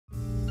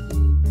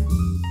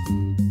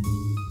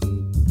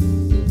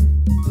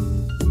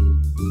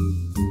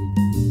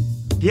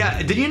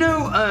Yeah, did you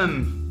know,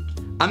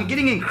 I'm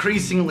getting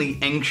increasingly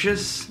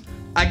anxious.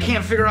 I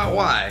can't figure out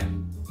why.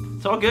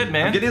 It's all good,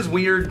 man. I get this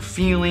weird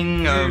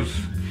feeling of,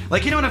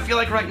 like, you know what I feel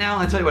like right now?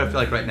 I'll tell you what I feel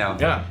like right now.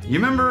 Yeah. You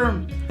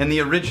remember in the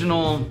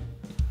original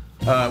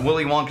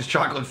Willy Wonka's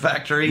Chocolate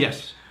Factory?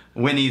 Yes.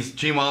 When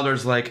Gene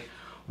Wilder's like,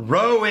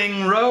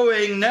 rowing,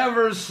 rowing,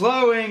 never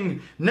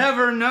slowing,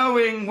 never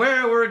knowing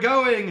where we're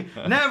going,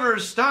 never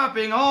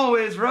stopping,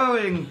 always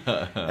rowing.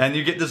 And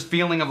you get this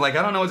feeling of like,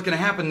 I don't know what's gonna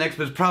happen next,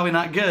 but it's probably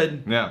not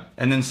good. Yeah.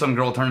 And then some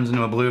girl turns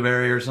into a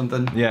blueberry or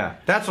something. Yeah.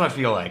 That's what I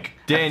feel like.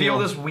 Daniel. I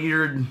feel this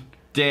weird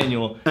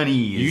Daniel,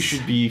 unease. you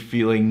should be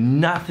feeling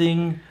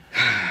nothing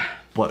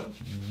but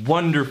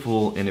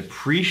wonderful and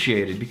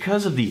appreciated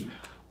because of the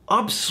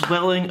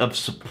upswelling of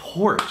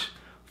support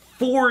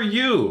for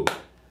you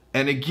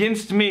and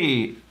against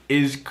me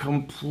is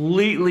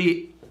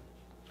completely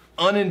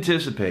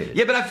unanticipated.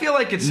 Yeah, but I feel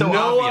like it's so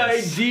no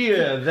obvious.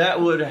 idea that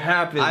would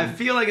happen. I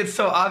feel like it's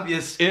so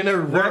obvious. In a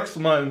Rex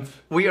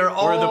month, we are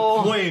all where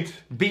the point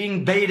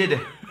being baited.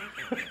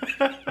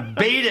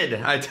 Baited,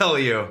 I tell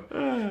you.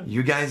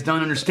 You guys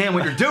don't understand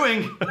what you're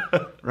doing,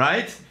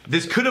 right?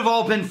 This could have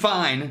all been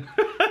fine.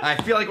 I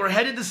feel like we're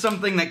headed to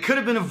something that could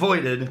have been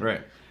avoided.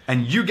 Right.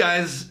 And you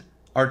guys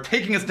are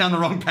taking us down the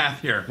wrong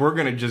path here. We're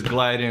gonna just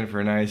glide in for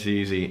a nice,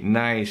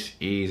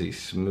 easy,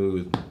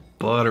 smooth,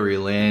 buttery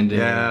landing.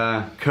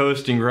 Yeah.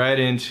 Coasting right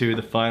into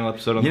the final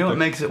episode on You know what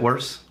makes it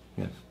worse?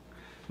 Yeah.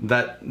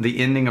 That the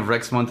ending of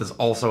Rex Month is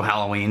also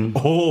Halloween.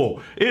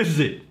 Oh, is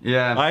it?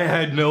 Yeah. I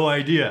had no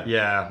idea.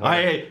 Yeah.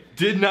 I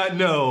did not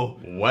know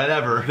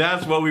Whatever.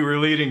 that's what we were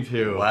leading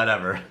to.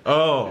 Whatever.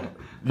 Oh.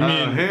 You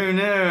mean, who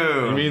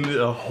knew? you mean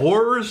a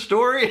horror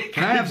story?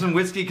 Can I have some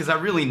whiskey? Because I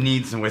really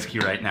need some whiskey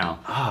right now.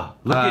 Ah,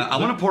 I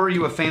want to pour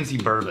you a fancy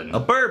bourbon. a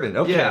bourbon.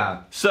 Okay.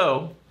 Yeah.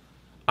 So,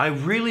 I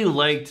really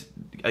liked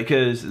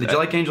because Did you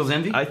like Angel's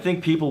Envy? I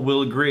think people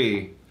will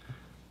agree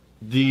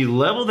the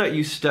level that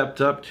you stepped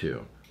up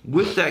to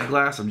with that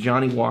glass of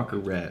Johnny Walker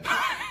Red.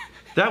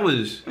 That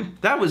was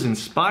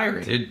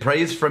inspiring. Dude,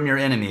 praise from your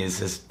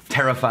enemies is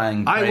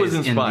terrifying. I was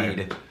praise inspired.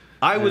 indeed.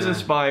 I was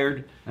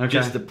inspired. Okay.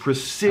 Just the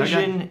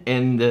precision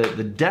and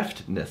the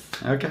deftness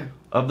Okay.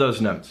 of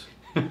those notes.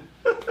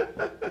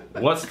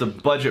 What's the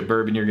budget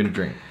bourbon you're gonna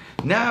drink?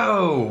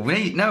 No,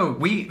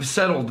 we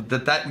settled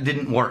that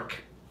didn't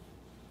work.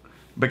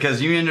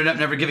 Because you ended up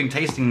never giving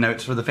tasting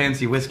notes for the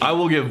fancy whiskey. I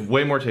will give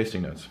way more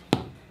tasting notes.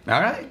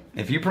 Alright,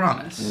 if you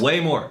promise. Way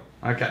more.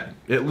 Okay.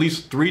 At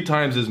least 3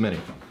 times as many.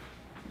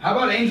 How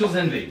about Angel's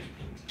Envy?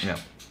 Yeah.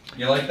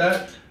 You like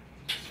that?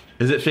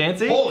 Is it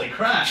fancy? Holy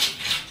crap!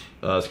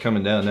 It's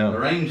coming down The now.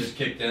 rain just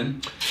kicked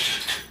in.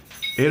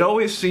 It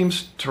always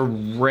seems to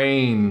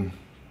rain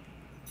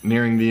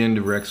nearing the end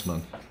of Rex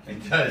month.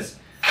 It does.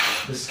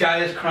 The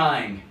sky is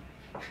crying.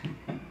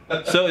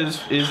 So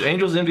is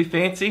Angel's Envy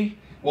fancy?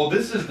 Well,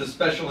 this is the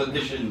special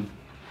edition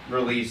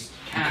released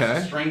Cask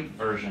Okay. Strength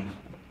version.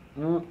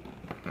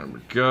 There we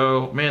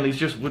go. Man, these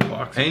just wood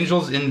boxes.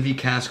 Angel's Envy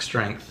Cask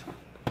Strength.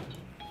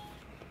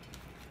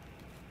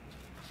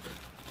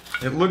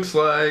 It looks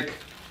like,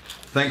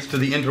 thanks to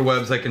the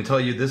interwebs, I can tell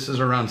you this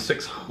is around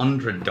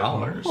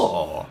 $600.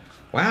 Oh.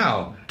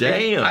 Wow.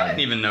 Damn. I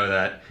didn't even know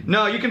that.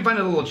 No, you can find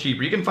it a little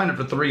cheaper. You can find it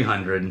for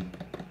 $300.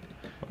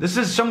 This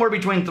is somewhere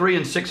between $300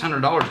 and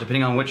 $600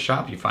 depending on which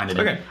shop you find it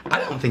in. Okay. I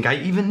don't think I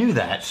even knew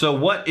that. So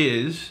what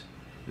is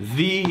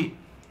the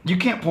You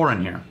can't pour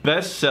in here.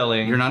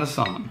 best-selling You're not a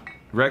som.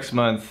 Rex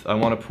month? I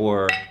want to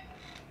pour.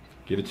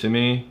 Give it to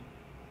me.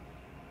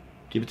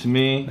 Give it to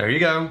me. There you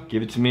go.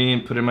 Give it to me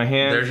and put it in my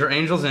hand. There's your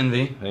Angel's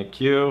Envy.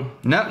 Thank you.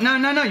 No.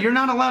 You're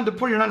not allowed to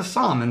pour. You're not a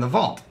som in the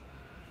vault.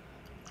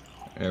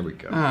 There we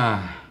go.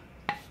 How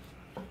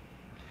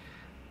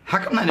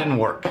come that didn't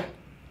work?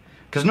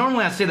 Because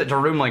normally I say that to a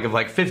room of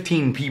like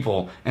 15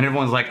 people, and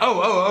everyone's like,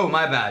 oh,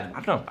 my bad.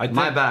 I don't know.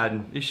 My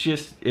bad.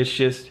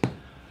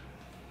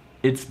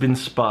 It's been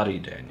spotty,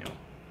 Daniel.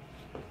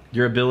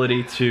 Your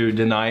ability to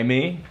deny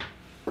me.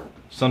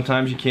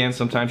 Sometimes you can,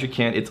 sometimes you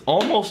can't. It's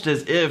almost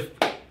as if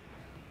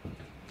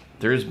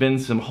there's been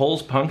some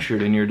holes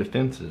punctured in your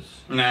defenses.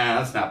 Nah,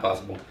 that's not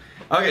possible.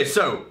 Okay,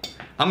 so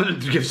I'm gonna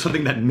give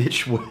something that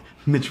Mitch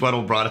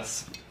Weddle brought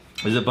us.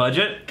 Is it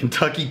budget?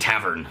 Kentucky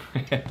Tavern.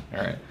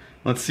 Alright.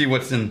 Let's see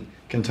what's in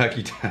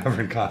Kentucky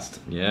Tavern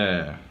cost.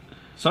 Yeah.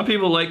 Some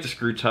people like the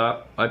screw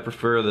top. I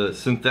prefer the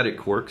synthetic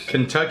corks.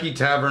 Kentucky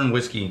Tavern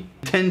whiskey,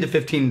 $10 to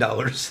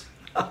 $15.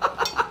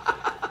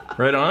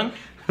 Right on?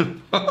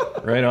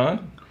 Right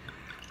on?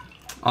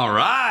 All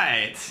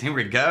right, here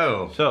we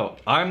go. So,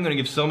 I'm going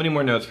to give so many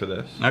more notes for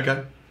this.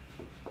 Okay.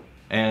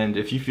 And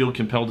if you feel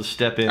compelled to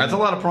step in... That's a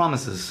lot of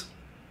promises.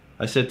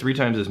 I said 3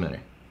 times as many.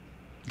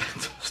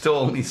 Still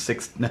only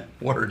 6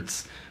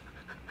 words.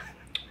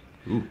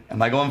 Ooh.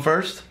 Am I going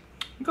first?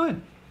 Go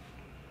ahead.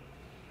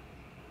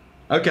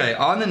 Okay,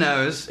 on the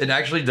nose, it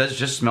actually does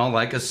just smell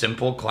like a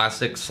simple,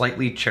 classic,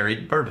 slightly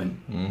cherried bourbon.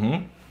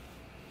 Mm-hmm.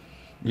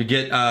 You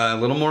get a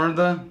little more of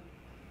the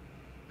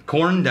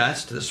corn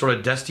dust, the sort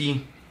of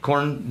dusty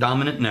corn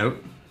dominant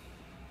note,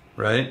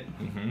 right?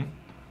 Mm-hmm.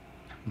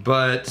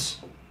 But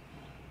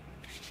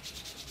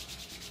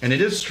And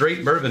it is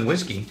straight bourbon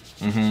whiskey.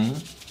 Mm-hmm.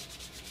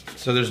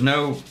 So there's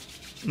no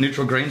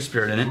neutral grain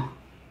spirit in it.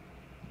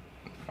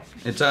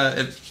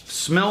 It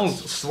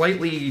smells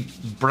slightly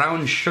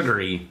brown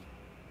sugary.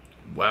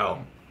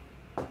 Wow.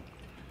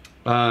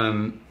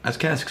 That's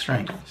cask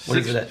strength. What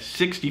is it at?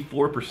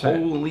 64%.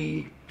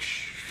 Holy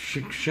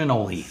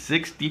cannoli.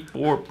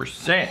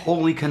 64%.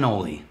 Holy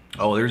cannoli.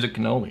 Oh, there's a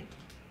cannoli.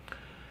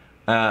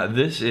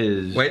 This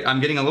is... Wait, I'm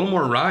getting a little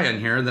more rye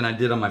in here than I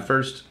did on my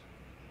first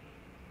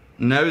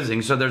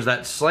nosing. So there's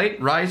that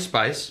slight rye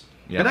spice.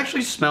 Yeah. It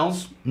actually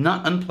smells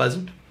not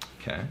unpleasant.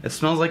 Okay. It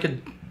smells like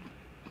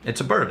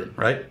it's a bourbon,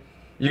 right?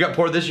 You got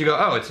poured this, you go,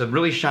 oh, it's a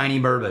really shiny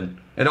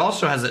bourbon. It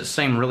also has that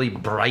same really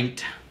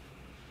bright,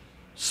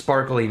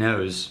 sparkly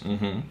nose.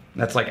 Mm-hmm.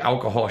 That's like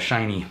alcohol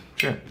shiny.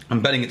 Sure.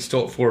 I'm betting it's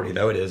still at 40,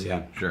 though it is,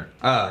 yeah. Sure.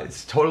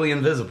 It's totally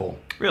invisible.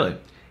 Really?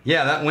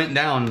 Yeah, that went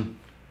down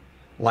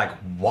like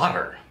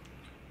water.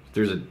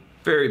 There's a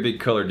very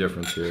big color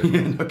difference here.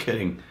 No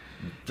kidding.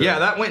 Yeah,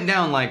 that went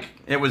down like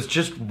it was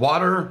just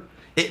water.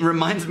 It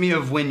reminds me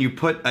of when you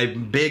put a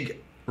big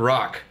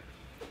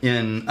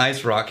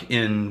ice rock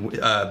in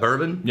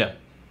bourbon. Yeah.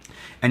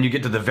 And you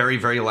get to the very,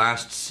 very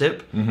last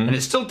sip, and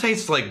it still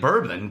tastes like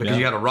bourbon because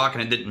you had a rock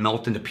and it didn't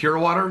melt into pure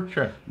water.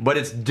 Sure. But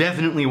it's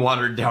definitely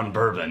watered down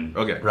bourbon.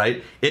 Okay.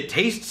 Right? It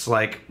tastes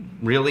like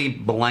really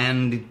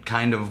bland,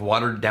 kind of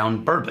watered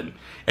down bourbon.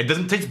 It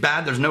doesn't taste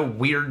bad. There's no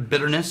weird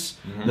bitterness.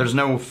 There's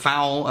no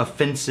foul,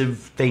 offensive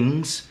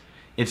things.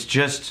 It's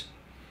just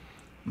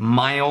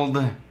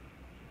mild,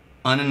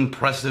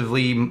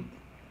 unimpressively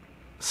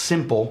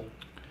simple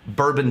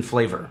bourbon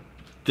flavor.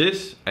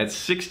 This, at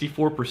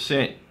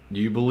 64%, do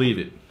you believe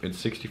it?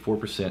 It's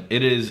 64%.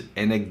 It is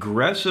an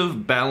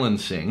aggressive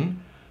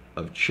balancing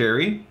of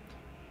cherry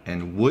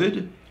and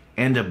wood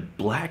and a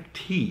black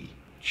tea.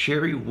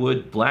 Cherry,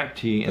 wood, black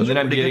tea. And Those then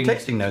are I'm pretty getting... good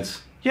tasting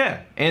notes.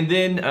 Yeah, and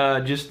then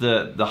just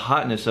the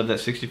hotness of that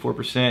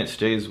 64%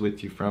 stays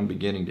with you from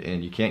beginning to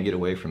end. You can't get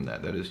away from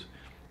that. That is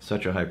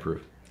such a high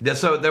proof. Yeah,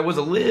 so there was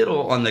a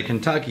little, on the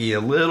Kentucky, a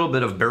little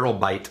bit of barrel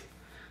bite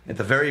at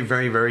the very,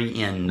 very, very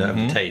end of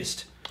the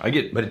taste. But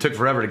it took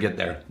forever to get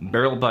there.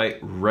 Barrel bite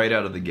right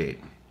out of the gate.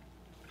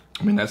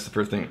 I mean, that's the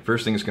first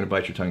thing that's going to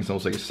bite your tongue. It's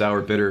almost like a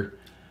sour, bitter,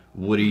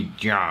 woody,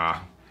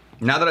 Now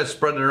that I've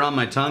spread it around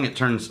my tongue, it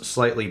turns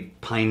slightly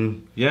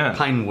pine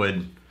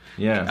wood.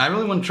 Yeah. I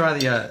really want to try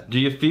the... Do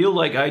you feel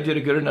like I did a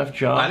good enough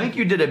job? I think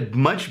you did a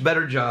much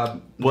better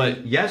job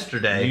than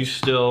yesterday. You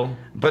still...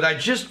 But I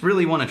just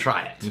really want to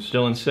try it. You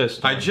still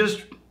insist. I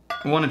just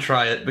want to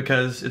try it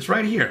because it's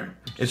right here.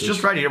 It's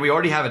just right here. We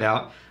already have it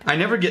out. I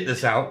never get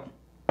this out.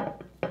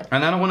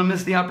 And I don't want to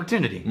miss the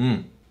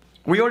opportunity.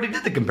 We already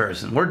did the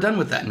comparison. We're done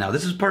with that now.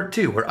 This is part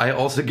 2, where I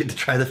also get to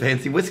try the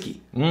fancy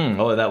whiskey.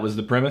 Oh, that was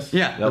the premise?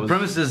 Yeah, the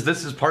premise is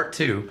this is part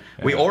 2.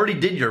 Yeah. We already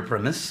did your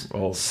premise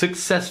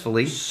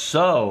successfully.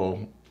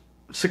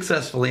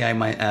 Successfully, I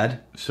might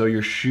add. So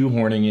you're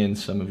shoehorning in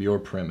some of your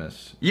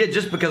premise. Yeah,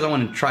 just because I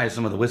want to try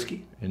some of the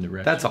whiskey.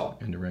 That's all.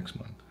 Into Rex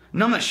Month.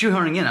 No, I'm not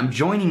shoehorning in. I'm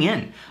joining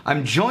in.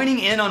 I'm joining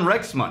in on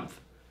Rex Month.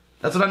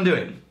 That's what I'm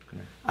doing.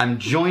 I'm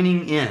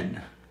joining in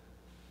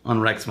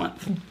on Rex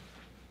Month.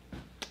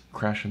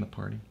 Crashing the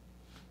party.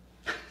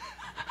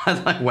 I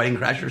like wedding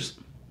crashers.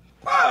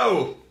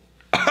 Whoa!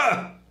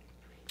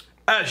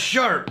 That's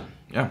sharp.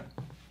 Yeah.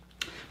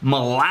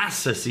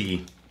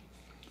 Molassesy.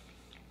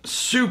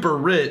 Super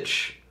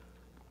rich.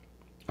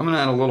 I'm gonna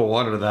add a little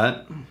water to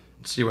that.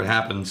 See what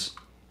happens.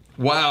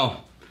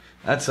 Wow.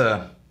 That's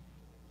a...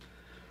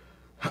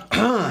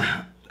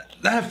 that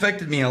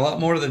affected me a lot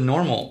more than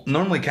normal.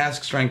 Normally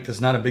cask strength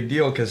is not a big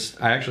deal because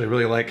I actually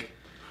really like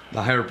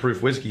the higher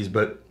proof whiskeys,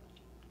 but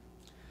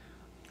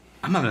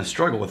I'm having a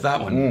struggle with that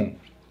one.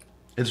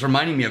 It's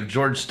reminding me of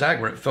George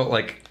Stagg, where it felt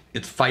like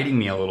it's fighting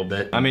me a little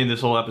bit. I mean,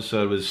 this whole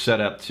episode was set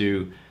up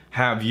to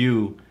have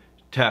you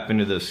tap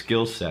into the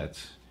skill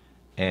sets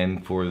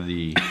and for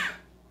the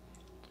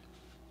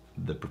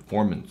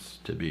performance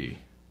to be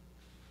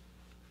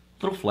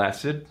a little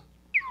flaccid.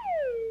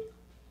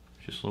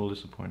 Just a little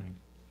disappointing.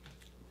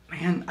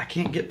 Man, I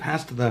can't get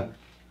past the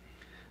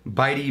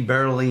bitey,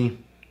 barrely,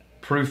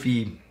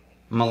 proofy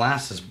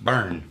molasses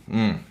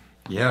burn.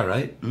 Yeah,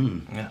 right?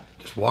 Yeah.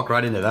 Just walk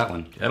right into that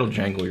one. That'll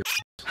jangle your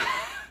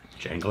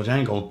Jangle,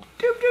 jangle.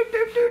 Doop, doop,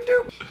 doop,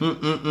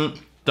 doop, doop.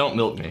 Don't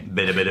milk me.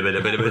 Bit.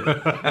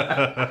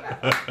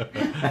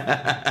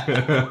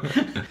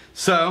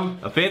 So,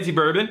 a fancy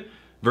bourbon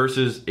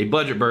versus a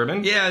budget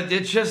bourbon. Yeah,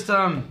 it's just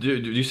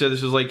You said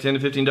this was like $10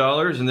 to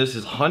 $15, and this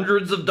is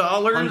hundreds of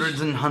dollars. Hundreds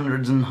and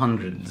hundreds and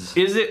hundreds.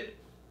 Is it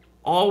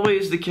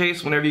always the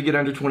case whenever you get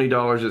under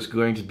 $20, it's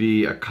going to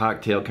be a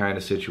cocktail kind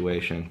of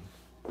situation?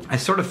 I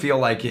sort of feel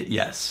like it.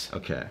 Yes.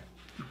 Okay.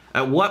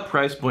 At what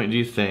price point do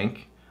you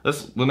think?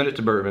 Let's limit it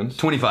to bourbons.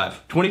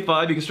 25.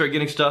 25. You can start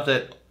getting stuff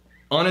that,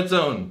 on its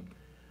own.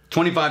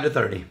 25 to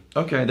 30.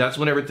 Okay, that's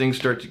when everything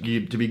starts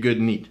to be good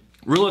and neat.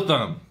 Rule of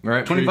thumb,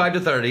 right? 25 to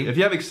 30. If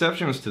you have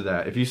exceptions to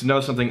that, if you know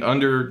something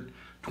under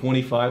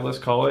 25, let's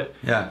call it,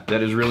 yeah,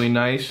 that is really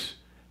nice,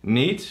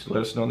 neat,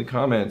 let us know in the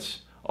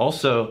comments.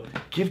 Also,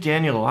 give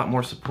Daniel a lot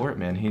more support,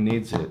 man. He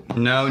needs it.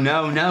 No,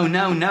 no, no,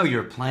 no, no.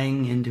 You're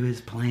playing into his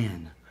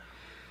plan.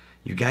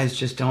 You guys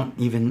just don't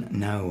even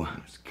know.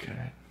 It's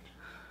good.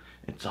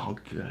 It's all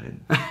good.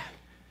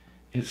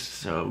 It's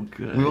so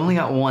good. We've only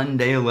got 1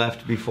 day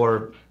left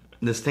before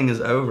this thing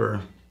is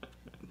over.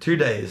 2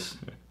 days.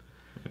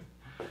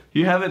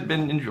 You haven't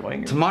been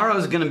enjoying it.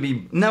 Tomorrow's gonna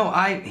be... No,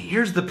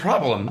 here's the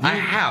problem. I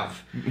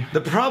have.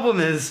 The problem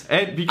is...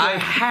 I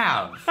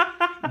have.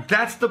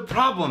 That's the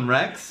problem,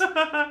 Rex.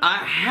 I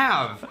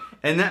have.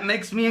 And that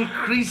makes me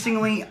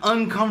increasingly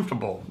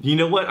uncomfortable. You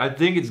know what? I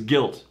think it's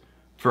guilt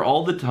for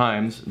all the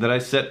times that I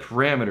set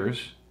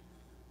parameters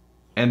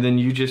and then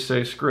you just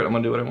say, screw it, I'm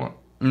gonna do what I want.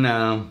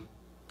 No,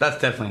 that's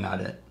definitely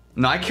not it.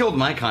 No, I killed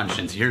my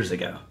conscience years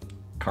ago.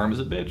 Karma's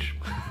a bitch.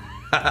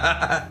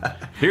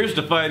 Here's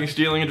to fighting,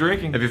 stealing, and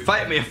drinking. If you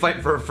fight me, you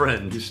fight for a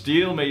friend. You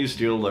steal, may you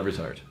steal a lover's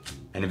heart.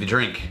 And if you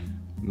drink,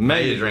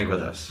 may you drink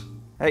with us.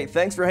 Hey,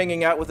 thanks for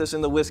hanging out with us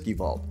in the Whiskey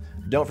Vault.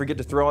 Don't forget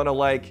to throw in a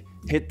like,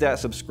 hit that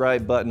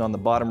subscribe button on the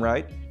bottom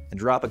right, and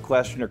drop a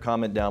question or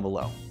comment down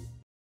below.